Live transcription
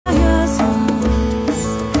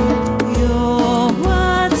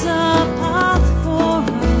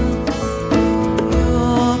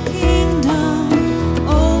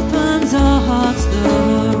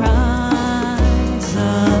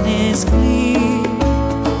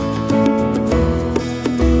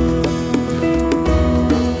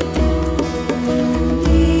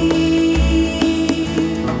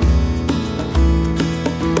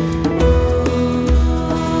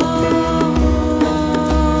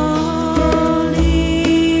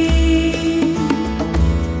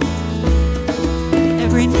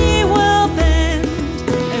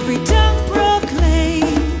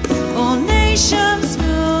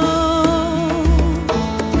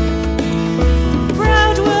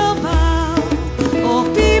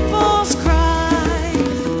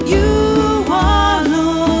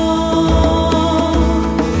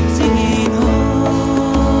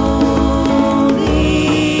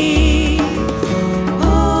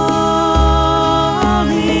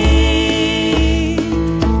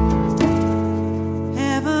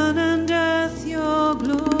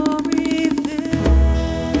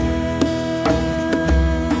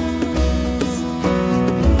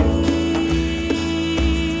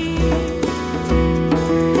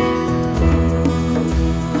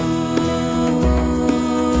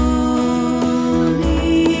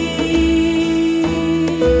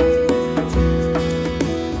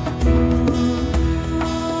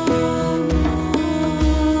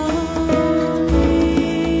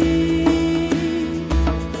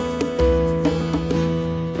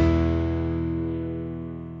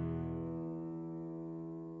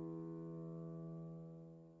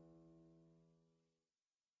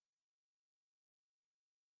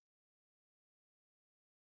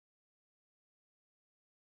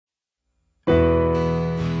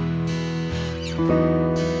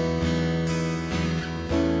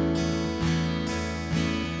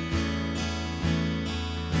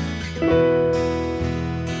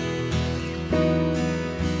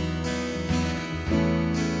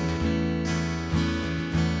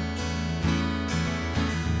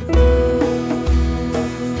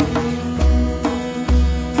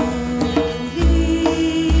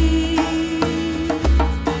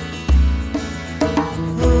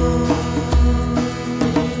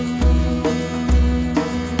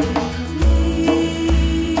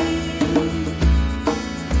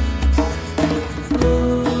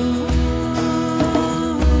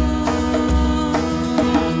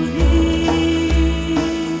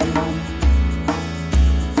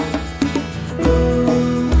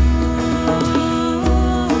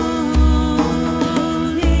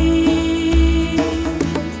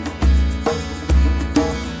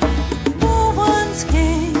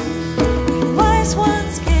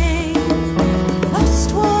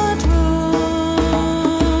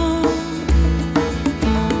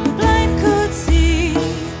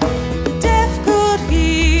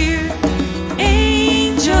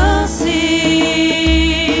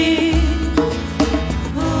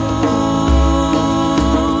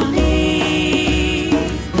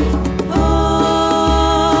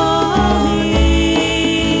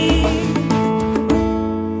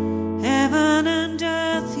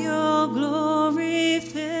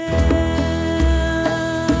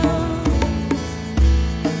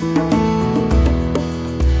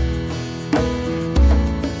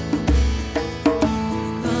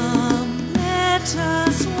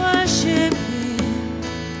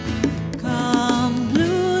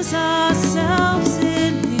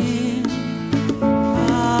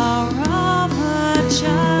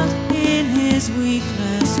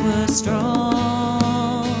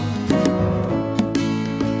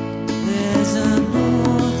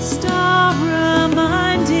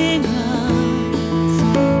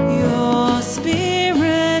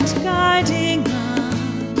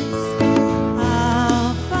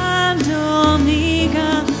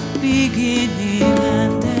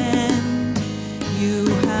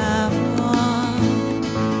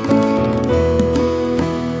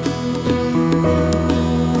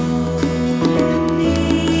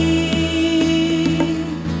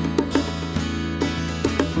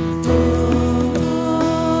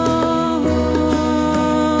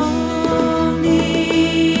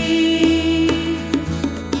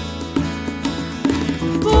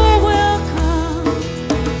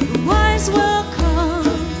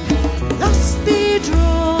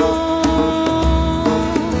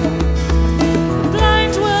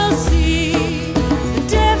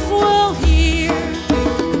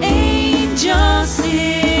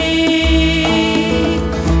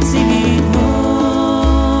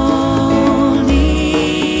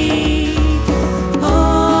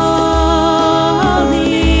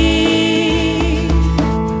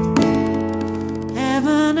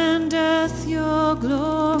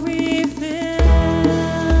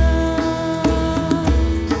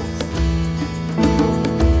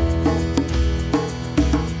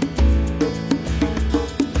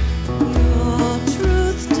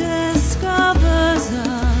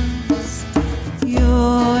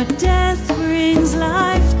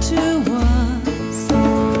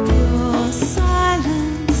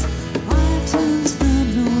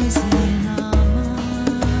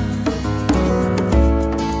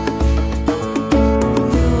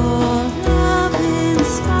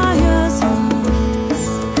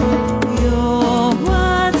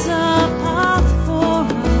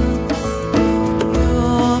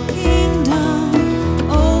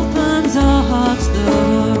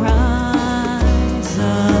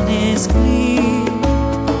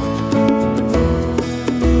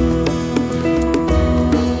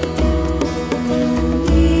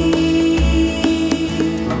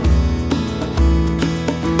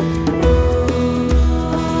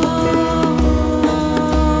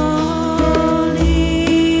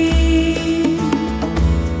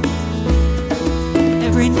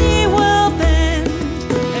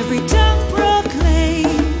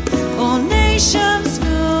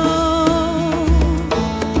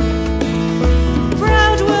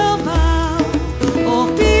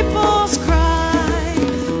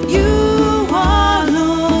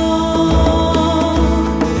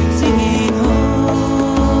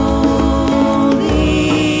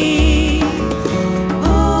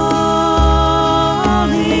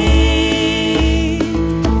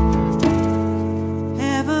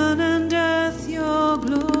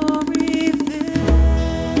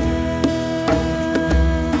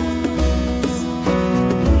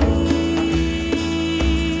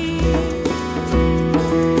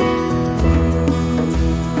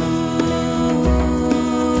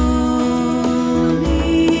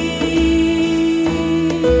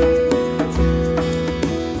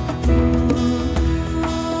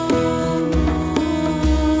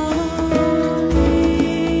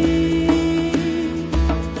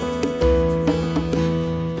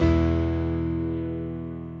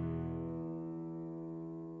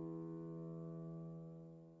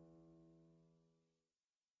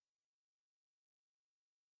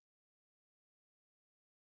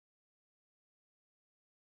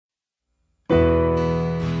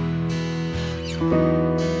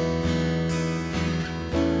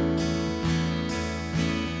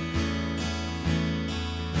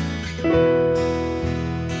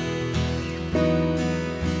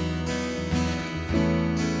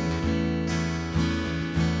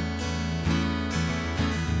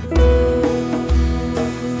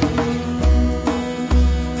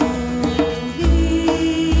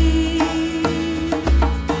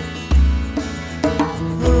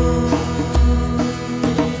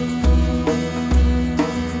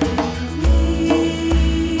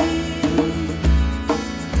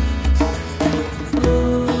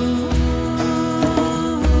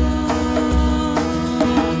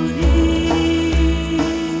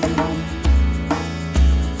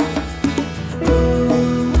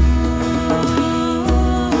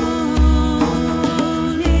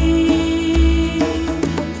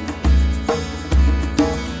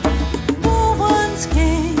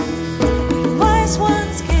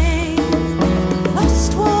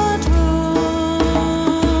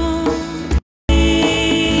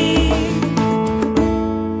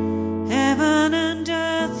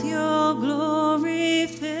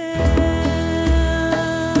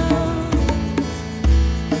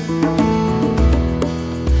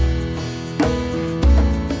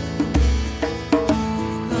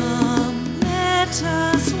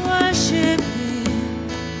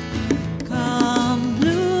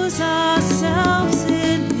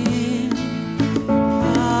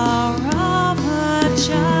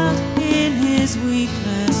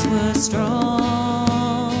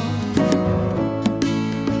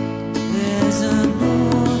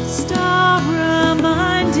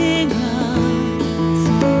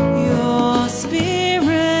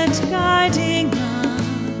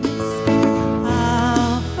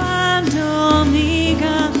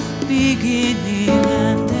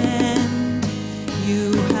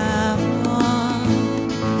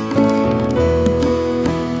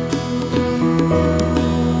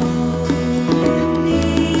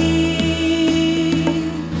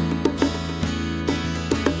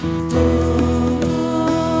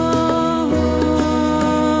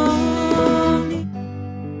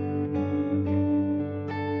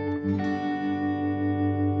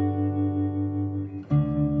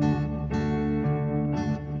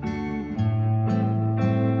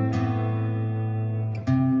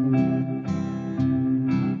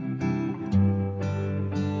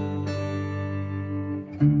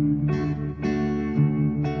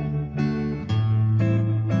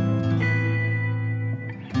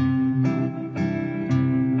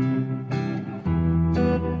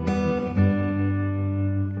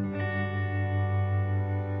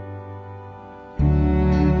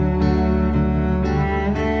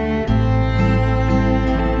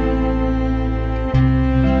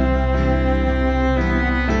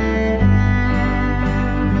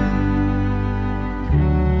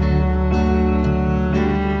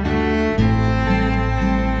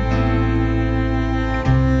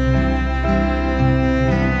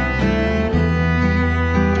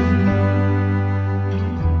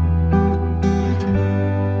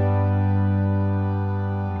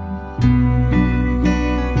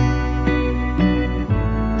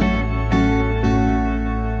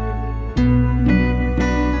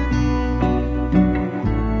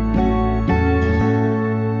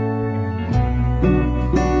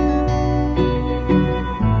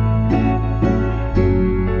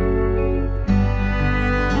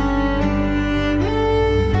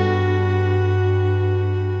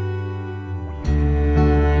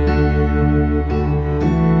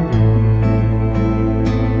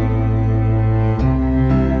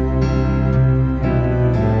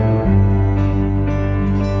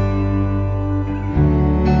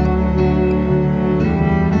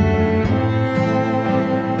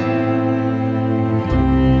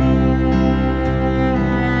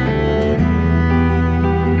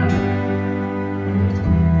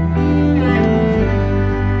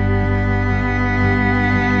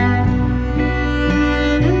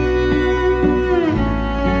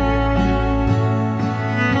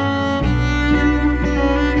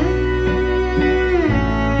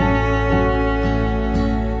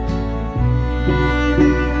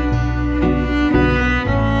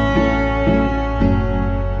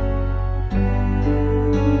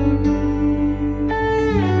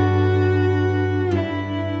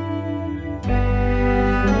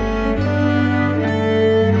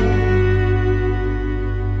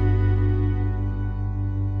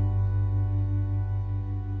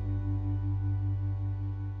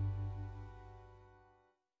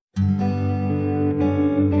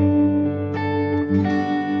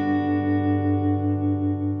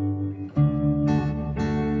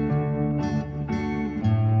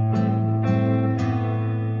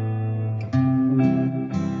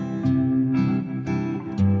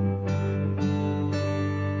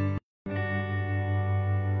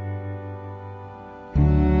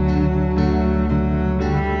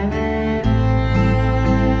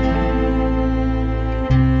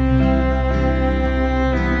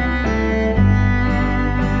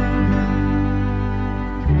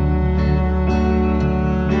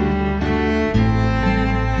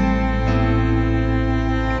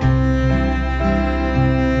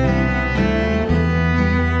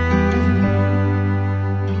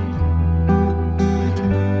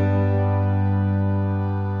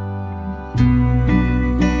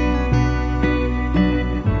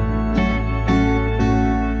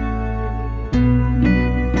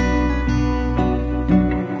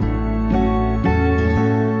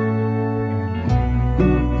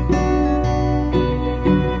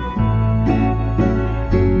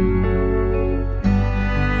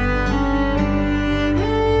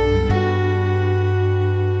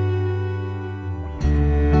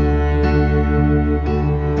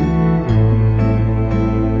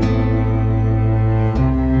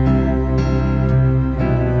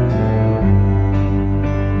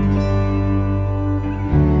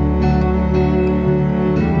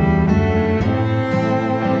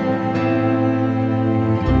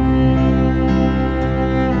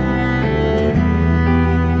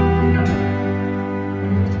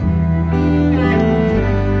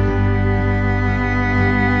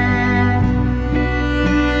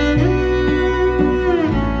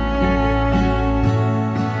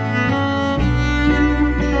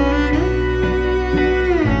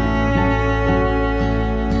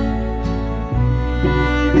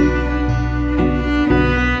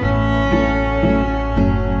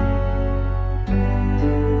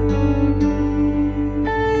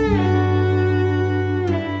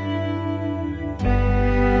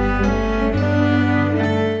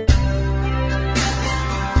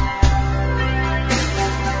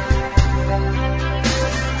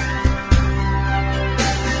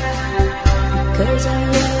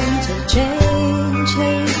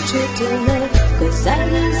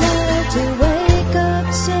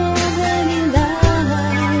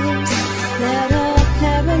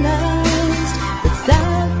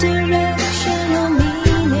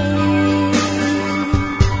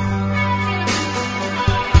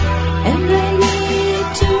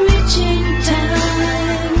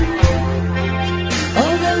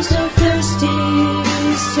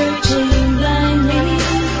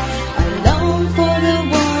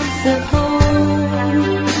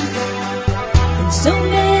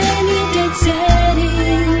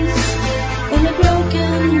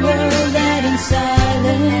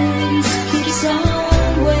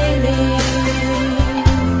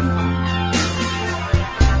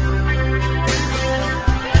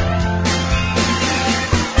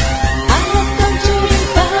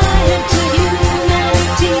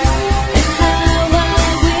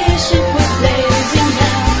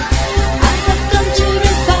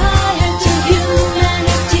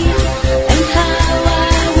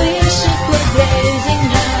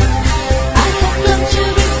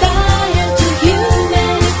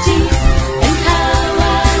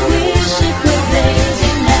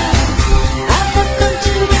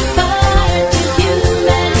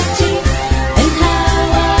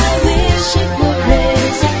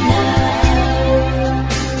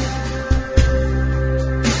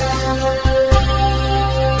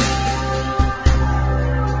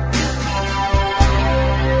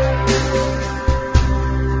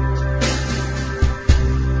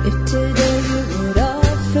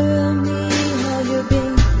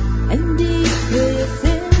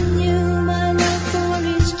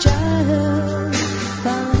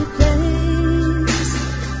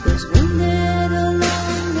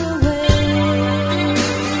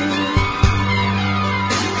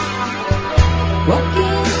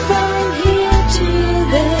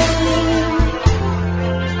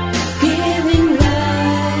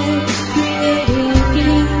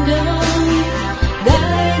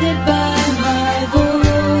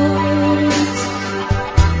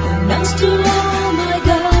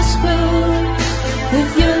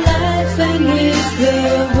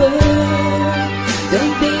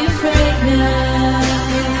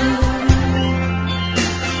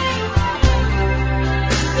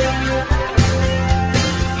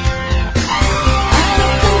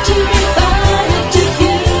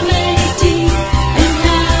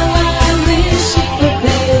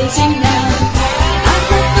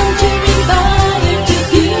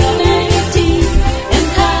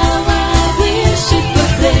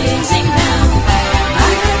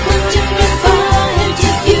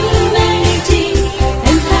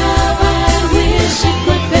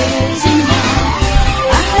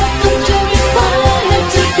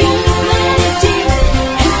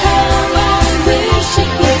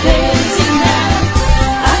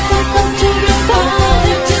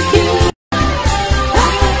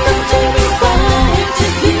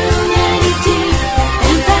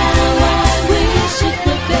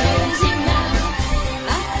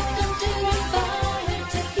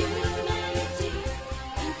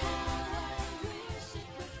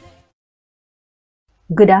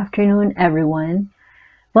Good afternoon, everyone.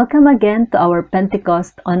 Welcome again to our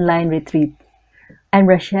Pentecost online retreat. I'm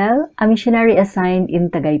Rochelle, a missionary assigned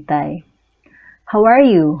in Tagaytay. How are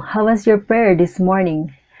you? How was your prayer this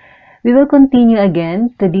morning? We will continue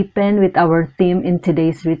again to deepen with our theme in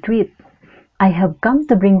today's retreat. I have come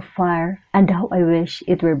to bring fire, and how I wish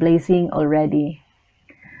it were blazing already.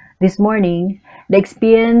 This morning, the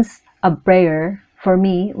experience of prayer for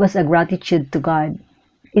me was a gratitude to God.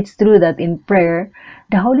 It's true that in prayer,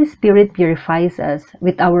 the Holy Spirit purifies us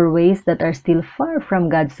with our ways that are still far from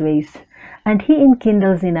God's ways, and He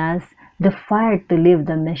enkindles in us the fire to live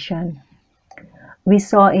the mission. We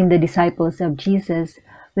saw in the disciples of Jesus,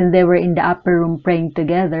 when they were in the upper room praying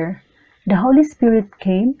together, the Holy Spirit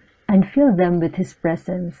came and filled them with His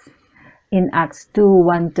presence. In Acts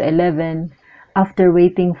 2:1-11, after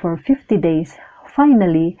waiting for 50 days,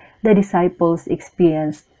 finally, the disciples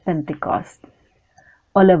experienced Pentecost.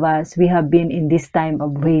 All of us, we have been in this time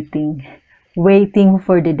of waiting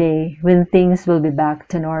for the day when things will be back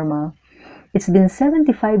to normal. It's been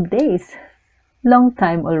 75 days, long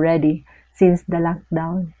time already since the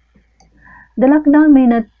lockdown. The lockdown may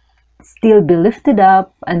not still be lifted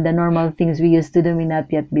up and the normal things we used to do may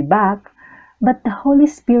not yet be back, but the Holy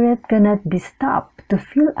Spirit cannot be stopped to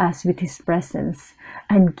fill us with His presence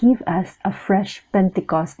and give us a fresh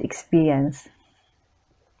Pentecost experience.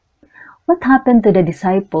 What happened to the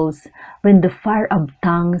disciples when the fire of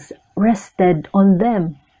tongues rested on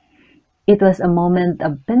them? It was a moment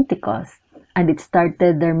of Pentecost, and it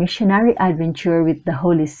started their missionary adventure with the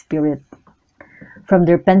Holy Spirit. From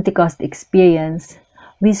their Pentecost experience,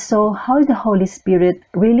 we saw how the Holy Spirit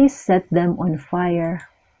really set them on fire.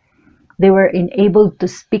 They were enabled to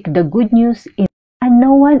speak the good news, and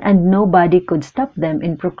no one and nobody could stop them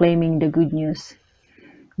in proclaiming the good news.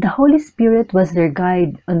 The Holy Spirit was their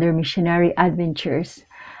guide on their missionary adventures,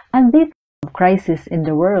 and they faced crisis in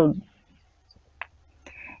the world.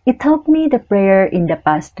 It helped me the prayer in the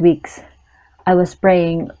past weeks. I was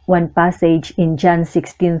praying one passage in John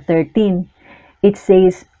 16:13. It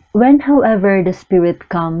says, "When, however, the Spirit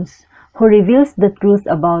comes, who reveals the truth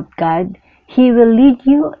about God, He will lead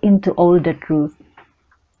you into all the truth."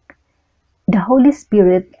 The Holy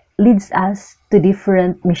Spirit leads us to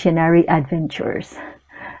different missionary adventures,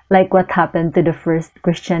 like what happened to the first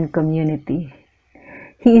Christian community.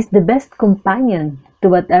 He is the best companion to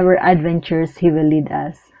whatever adventures He will lead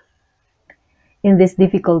us. In these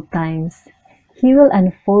difficult times, He will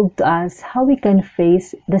unfold to us how we can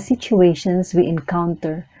face the situations we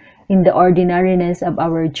encounter in the ordinariness of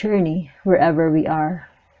our journey wherever we are.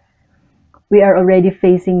 We are already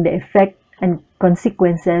facing the effect and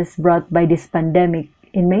consequences brought by this pandemic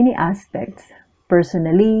in many aspects,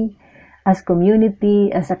 personally, as community,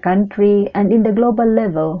 as a country, and in the global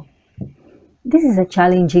level. This is a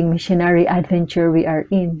challenging missionary adventure we are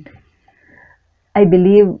in. I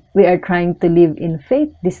believe we are trying to live in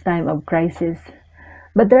faith this time of crisis,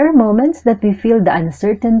 but there are moments that we feel the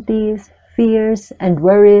uncertainties, fears, and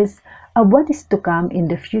worries of what is to come in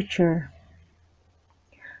the future.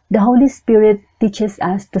 The Holy Spirit teaches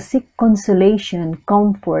us to seek consolation,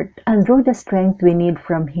 comfort, and draw the strength we need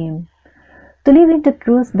from Him, to live in the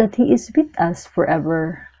truth that He is with us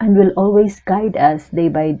forever and will always guide us day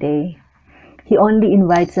by day. He only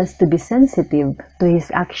invites us to be sensitive to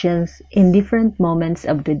His actions in different moments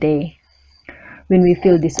of the day. When we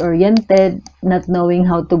feel disoriented, not knowing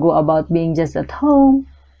how to go about being just at home,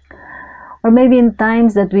 or maybe in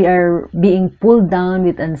times that we are being pulled down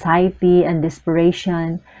with anxiety and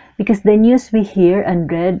desperation because the news we hear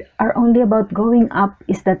and read are only about going up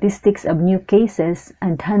statistics of new cases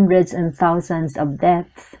and hundreds and thousands of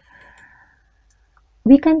deaths.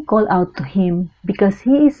 We can call out to Him because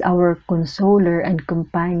He is our consoler and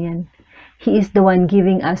companion. He is the one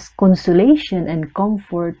giving us consolation and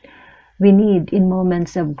comfort we need in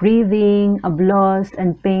moments of grieving, of loss,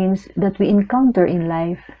 and pains that we encounter in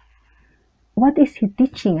life. What is He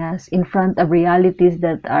teaching us in front of realities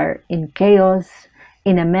that are in chaos,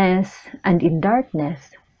 in a mess, and in darkness?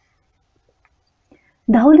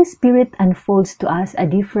 The Holy Spirit unfolds to us a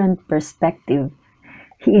different perspective.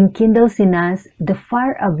 He enkindles in us the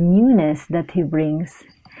fire of newness that He brings.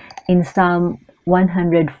 In Psalm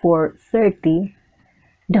 104:30,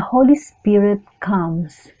 the Holy Spirit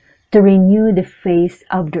comes to renew the face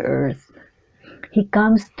of the earth. He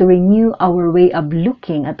comes to renew our way of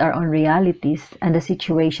looking at our own realities and the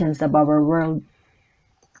situations of our world.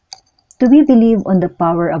 Do we believe on the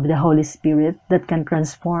power of the Holy Spirit that can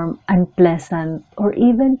transform unpleasant or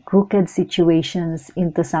even crooked situations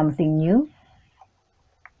into something new?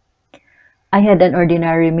 I had an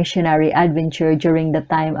ordinary missionary adventure during the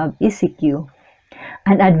time of ECQ,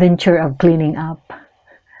 an adventure of cleaning up.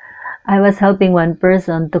 I was helping one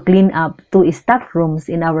person to clean up 2 stock rooms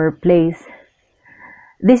in our place.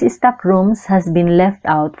 These stock rooms has been left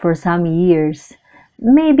out for some years,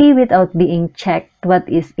 maybe without being checked what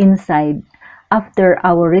is inside after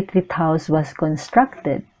our retreat house was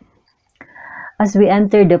constructed. As we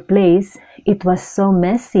entered the place, it was so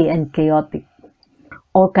messy and chaotic.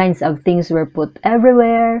 All kinds of things were put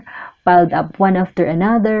everywhere, piled up one after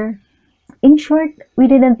another. In short, we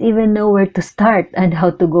didn't even know where to start and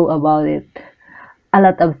how to go about it. A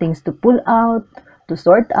lot of things to pull out, to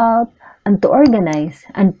sort out, and to organize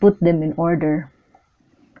and put them in order.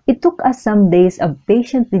 It took us some days of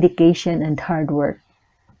patient dedication and hard work.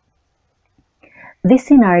 This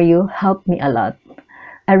scenario helped me a lot.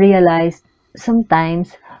 I realized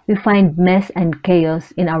sometimes we find mess and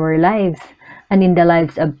chaos in our lives and in the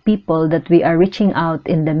lives of people that we are reaching out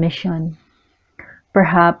in the mission.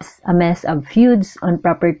 Perhaps a mess of feuds on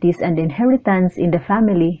properties and inheritance in the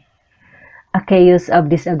family, a chaos of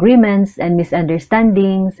disagreements and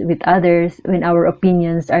misunderstandings with others when our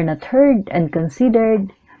opinions are not heard and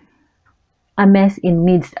considered, a mess in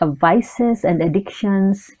midst of vices and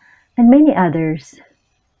addictions, and many others.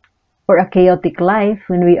 Or a chaotic life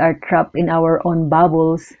when we are trapped in our own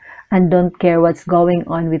bubbles and don't care what's going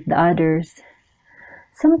on with the others.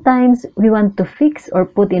 Sometimes we want to fix or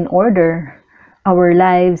put in order our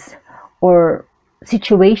lives or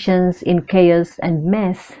situations in chaos and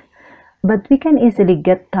mess, but we can easily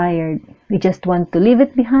get tired. We just want to leave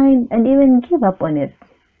it behind and even give up on it.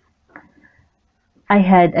 I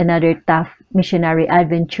had another tough missionary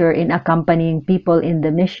adventure in accompanying people in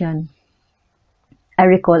the mission. I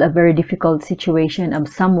recall a very difficult situation of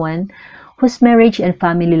someone whose marriage and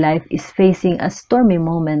family life is facing a stormy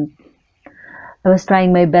moment. I was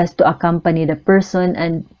trying my best to accompany the person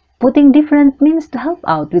and putting different means to help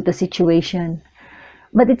out with the situation.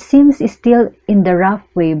 But it seems still in the rough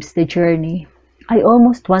waves the journey. I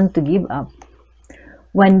almost want to give up.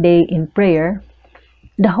 One day in prayer,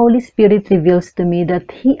 the Holy Spirit reveals to me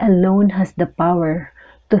that He alone has the power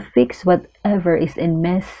to fix whatever is in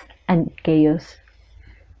mess and chaos.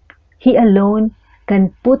 He alone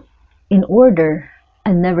can put in order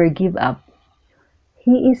and never give up.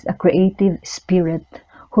 He is a creative spirit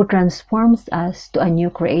who transforms us to a new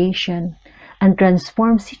creation and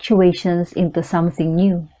transforms situations into something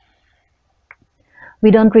new. We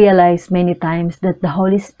don't realize many times that the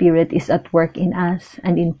Holy Spirit is at work in us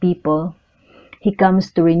and in people. He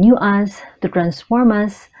comes to renew us, to transform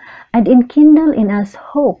us, and enkindle in us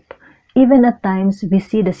hope, even at times we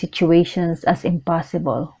see the situations as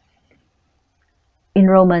impossible. In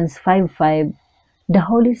Romans 5:5, the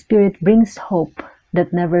Holy Spirit brings hope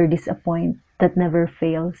that never disappoints, that never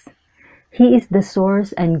fails. He is the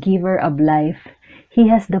source and giver of life. He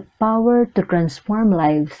has the power to transform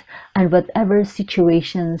lives and whatever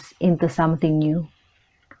situations into something new.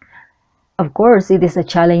 Of course, it is a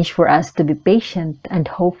challenge for us to be patient and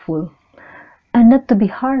hopeful, and not to be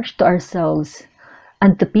harsh to ourselves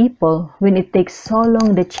and to people when it takes so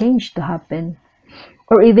long the change to happen,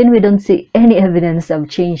 or even we don't see any evidence of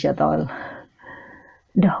change at all.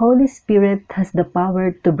 The Holy Spirit has the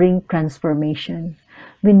power to bring transformation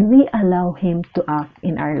when we allow Him to act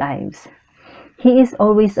in our lives. He is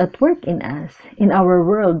always at work in us, in our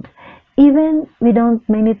world, even we don't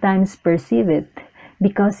many times perceive it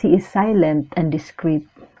because He is silent and discreet.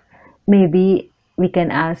 Maybe we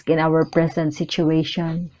can ask in our present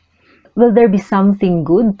situation, will there be something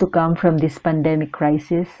good to come from this pandemic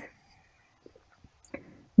crisis?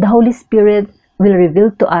 The Holy Spirit will reveal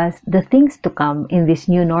to us the things to come in this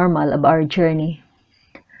new normal of our journey.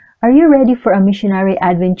 Are you ready for a missionary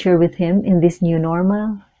adventure with Him in this new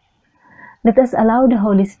normal? Let us allow the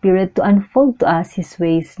Holy Spirit to unfold to us His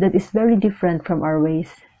ways that is very different from our ways.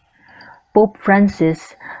 Pope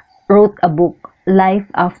Francis wrote a book, Life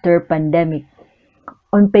After Pandemic.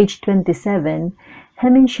 On page 27, he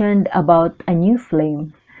mentioned about a new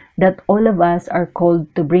flame that all of us are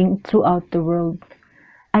called to bring throughout the world.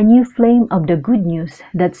 A new flame of the good news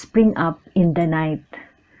that spring up in the night.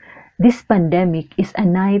 This pandemic is a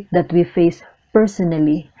night that we face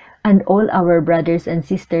personally and all our brothers and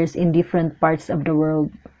sisters in different parts of the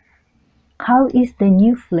world. How is the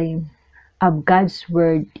new flame of God's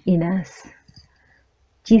Word in us?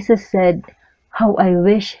 Jesus said, "How I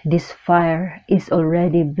wish this fire is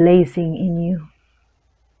already blazing in you."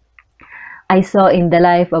 I saw in the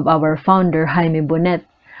life of our founder, Jaime Bonet,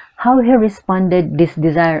 how he responded this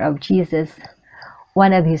desire of Jesus.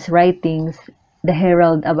 One of his writings, The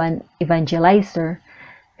Herald of an Evangelizer,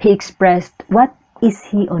 he expressed what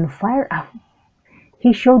is he on fire of.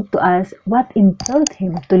 He showed to us what impelled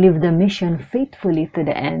him to live the mission faithfully to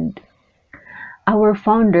the end. Our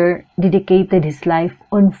founder dedicated his life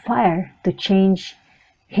on fire to change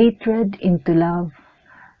hatred into love,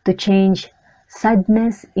 to change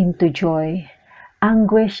sadness into joy,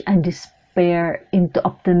 anguish and despair into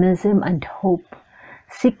optimism and hope,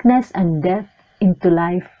 sickness and death into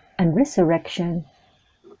life and resurrection.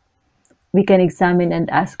 We can examine and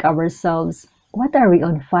ask ourselves, what are we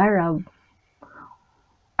on fire of?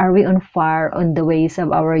 Are we on fire on the ways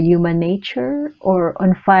of our human nature or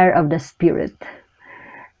on fire of the Spirit?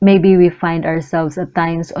 Maybe we find ourselves at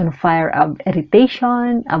times on fire of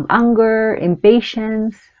irritation, of anger,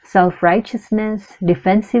 impatience, self-righteousness,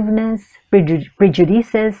 defensiveness,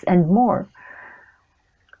 prejudices, and more.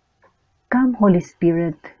 Come, Holy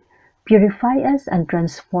Spirit, purify us and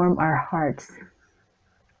transform our hearts.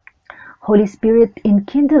 Holy Spirit,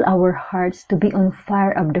 enkindle our hearts to be on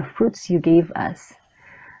fire of the fruits you gave us.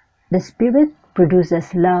 The Spirit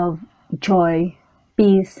produces love, joy,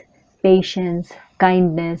 peace, patience,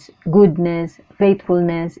 kindness, goodness,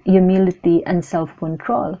 faithfulness, humility, and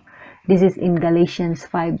self-control. This is in Galatians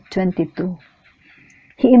 5:22.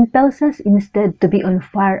 He impels us instead to be on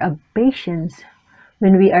fire of patience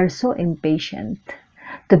when we are so impatient,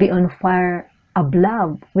 to be on fire of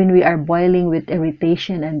love when we are boiling with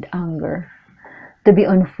irritation and anger, to be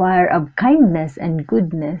on fire of kindness and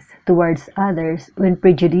goodness towards others when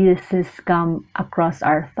prejudices come across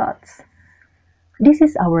our thoughts. This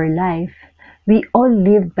is our life. We all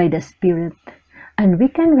live by the Spirit, and we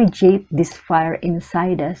can radiate this fire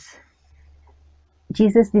inside us.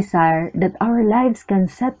 Jesus desired that our lives can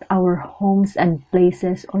set our homes and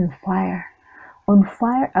places on fire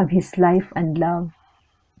of His life and love.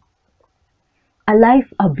 A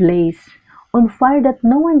life ablaze, on fire that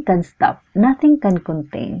no one can stop, nothing can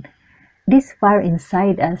contain. This fire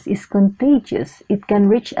inside us is contagious. It can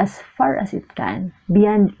reach as far as it can,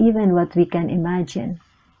 beyond even what we can imagine.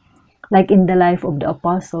 Like in the life of the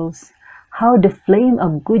apostles, how the flame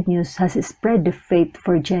of good news has spread the faith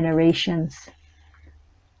for generations.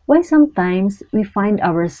 Why sometimes we find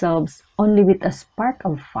ourselves only with a spark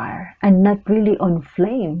of fire and not really on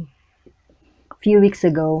flame? A few weeks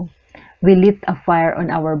ago, we lit a fire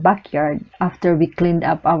on our backyard after we cleaned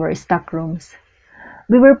up our stock rooms.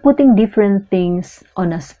 We were putting different things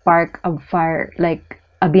on a spark of fire, like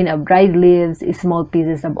a bin of dried leaves, small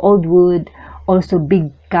pieces of old wood, also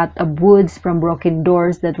big cut of woods from broken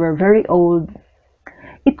doors that were very old.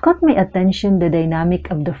 It caught my attention, the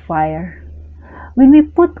dynamic of the fire. When we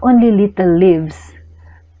put only little leaves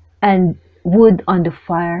and wood on the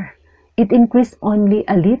fire, it increased only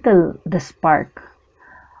a little the spark.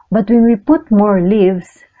 But when we put more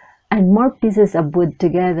leaves and more pieces of wood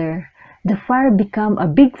together, the fire became a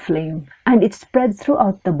big flame, and it spread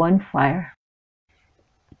throughout the bonfire.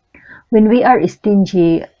 When we are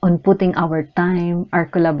stingy on putting our time, our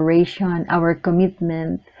collaboration, our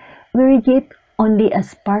commitment, we radiate only a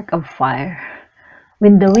spark of fire.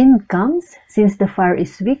 When the wind comes, since the fire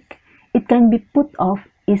is weak, it can be put off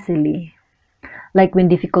easily. Like when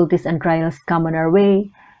difficulties and trials come on our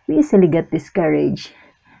way, we easily get discouraged.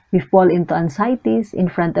 We fall into anxieties in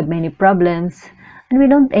front of many problems, and we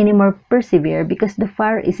don't anymore persevere because the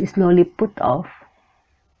fire is slowly put off.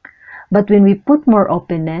 But when we put more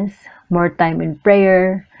openness, more time in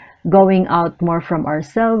prayer, going out more from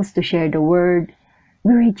ourselves to share the word,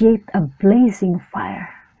 we radiate a blazing fire.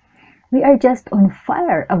 We are just on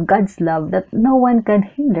fire of God's love that no one can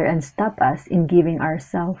hinder and stop us in giving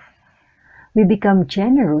ourselves. We become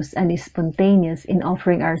generous and spontaneous in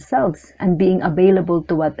offering ourselves and being available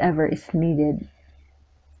to whatever is needed.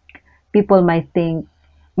 People might think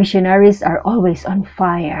missionaries are always on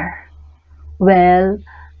fire. Well,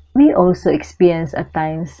 we also experience at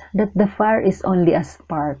times that the fire is only a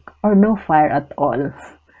spark or no fire at all.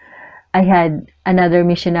 I had another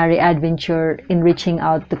missionary adventure in reaching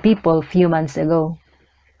out to people a few months ago.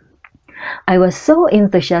 I was so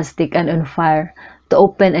enthusiastic and on fire to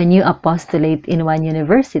open a new apostolate in one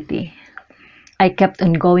university. I kept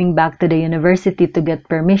on going back to the university to get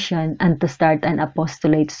permission and to start an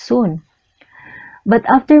apostolate soon. But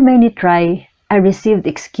after many tries, I received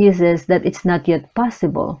excuses that it's not yet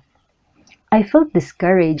possible. I felt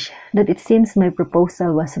discouraged that it seems my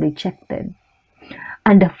proposal was rejected,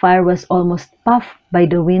 and the fire was almost puffed by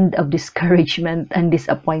the wind of discouragement and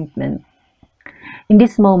disappointment. In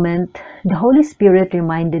this moment, the Holy Spirit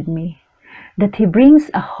reminded me that He brings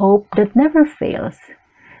a hope that never fails.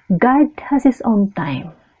 God has His own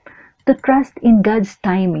time. To trust in God's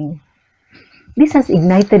timing. This has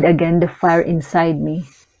ignited again the fire inside me,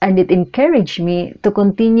 and it encouraged me to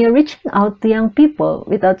continue reaching out to young people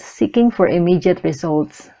without seeking for immediate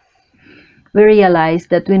results. We realize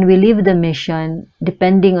that when we live the mission,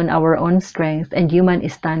 depending on our own strength and human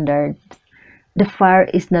standards, the fire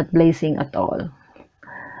is not blazing at all.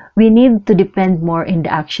 We need to depend more in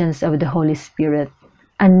the actions of the Holy Spirit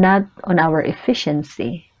and not on our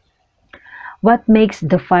efficiency. What makes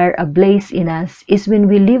the fire ablaze in us is when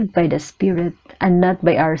we live by the Spirit and not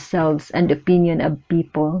by ourselves and the opinion of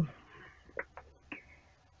people.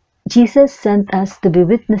 Jesus sent us to be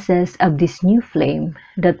witnesses of this new flame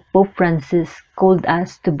that Pope Francis called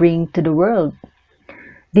us to bring to the world.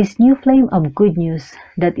 This new flame of good news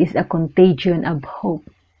that is a contagion of hope.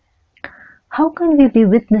 How can we be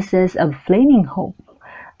witnesses of flaming hope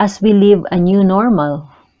as we live a new normal?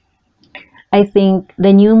 I think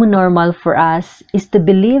the new normal for us is to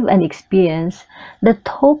believe and experience that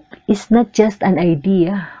hope is not just an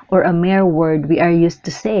idea or a mere word we are used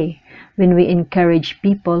to say when we encourage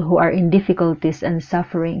people who are in difficulties and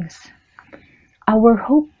sufferings. Our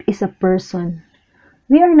hope is a person.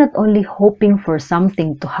 We are not only hoping for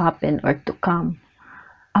something to happen or to come.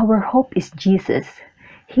 Our hope is Jesus.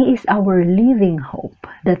 He is our living hope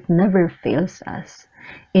that never fails us.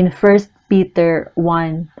 In 1 Peter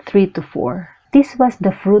 1:3-4, this was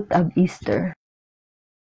the fruit of Easter.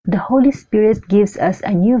 The Holy Spirit gives us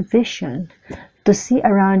a new vision to see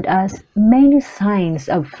around us many signs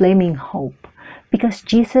of flaming hope because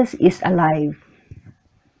Jesus is alive.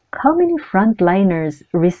 How many frontliners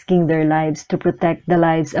risking their lives to protect the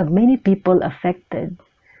lives of many people affected?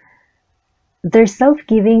 Their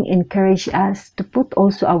self-giving encourages us to put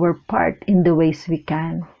also our part in the ways we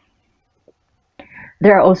can.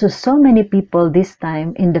 There are also so many people this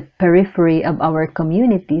time in the periphery of our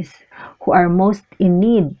communities who are most in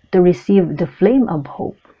need to receive the flame of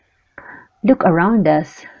hope. Look around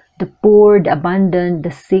us, the poor, the abandoned, the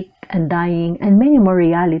sick and dying, and many more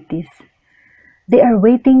realities. They are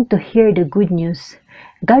waiting to hear the good news,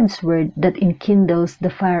 God's word that enkindles the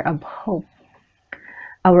fire of hope.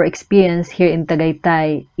 Our experience here in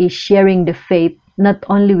Tagaytay is sharing the faith not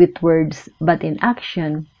only with words but in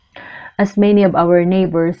action, as many of our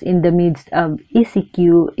neighbors in the midst of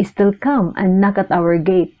ECQ still come and knock at our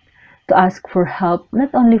gate to ask for help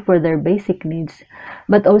not only for their basic needs,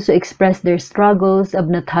 but also express their struggles of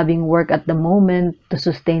not having work at the moment to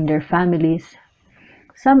sustain their families.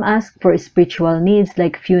 Some ask for spiritual needs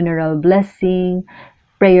like funeral blessing,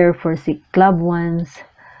 prayer for sick loved ones.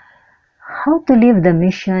 How to live the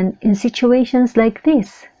mission in situations like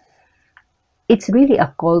this? It's really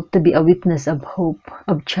a call to be a witness of hope,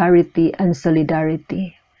 of charity and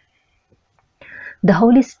solidarity. The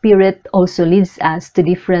Holy Spirit also leads us to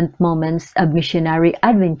different moments of missionary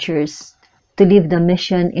adventures to live the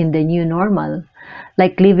mission in the new normal,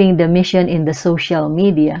 like living the mission in the social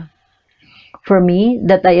media. For me,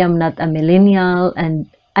 that I am not a millennial and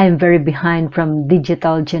I am very behind from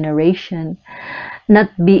digital generation, not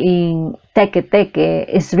being teke-teke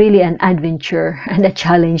is really an adventure and a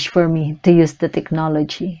challenge for me to use the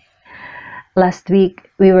technology. Last week,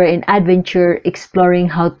 we were in adventure exploring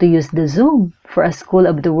how to use the Zoom for a School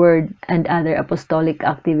of the Word and other apostolic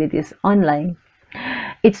activities online.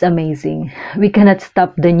 It's amazing. We cannot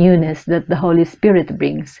stop the newness that the Holy Spirit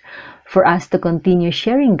brings for us to continue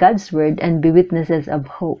sharing God's Word and be witnesses of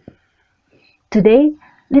hope. Today,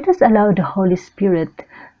 let us allow the Holy Spirit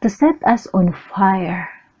to set us on fire,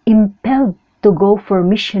 impelled to go for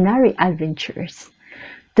missionary adventures,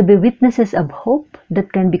 to be witnesses of hope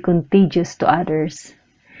that can be contagious to others.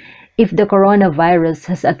 If the coronavirus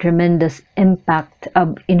has a tremendous impact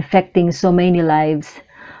of infecting so many lives,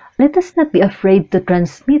 let us not be afraid to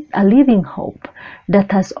transmit a living hope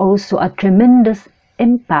that has also a tremendous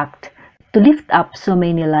impact to lift up so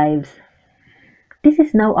many lives. This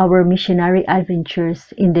is now our missionary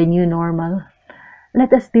adventures in the new normal.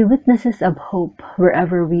 Let us be witnesses of hope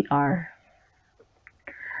wherever we are.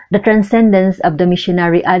 The transcendence of the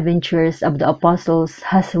missionary adventures of the apostles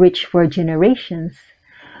has reached for generations.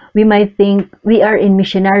 We might think we are in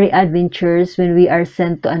missionary adventures when we are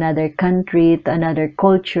sent to another country, to another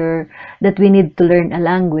culture, that we need to learn a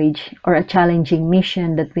language or a challenging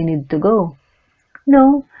mission that we need to go.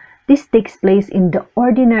 No, this takes place in the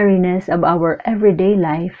ordinariness of our everyday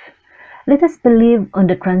life. Let us believe on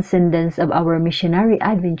the transcendence of our missionary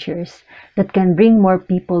adventures that can bring more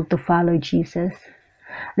people to follow Jesus.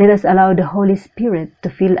 Let us allow the Holy Spirit to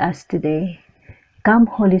fill us today. Come,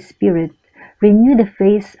 Holy Spirit, renew the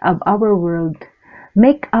face of our world.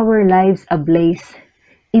 Make our lives ablaze.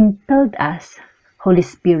 Impel us, Holy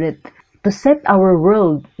Spirit, to set our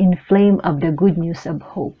world in flame of the good news of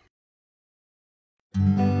hope.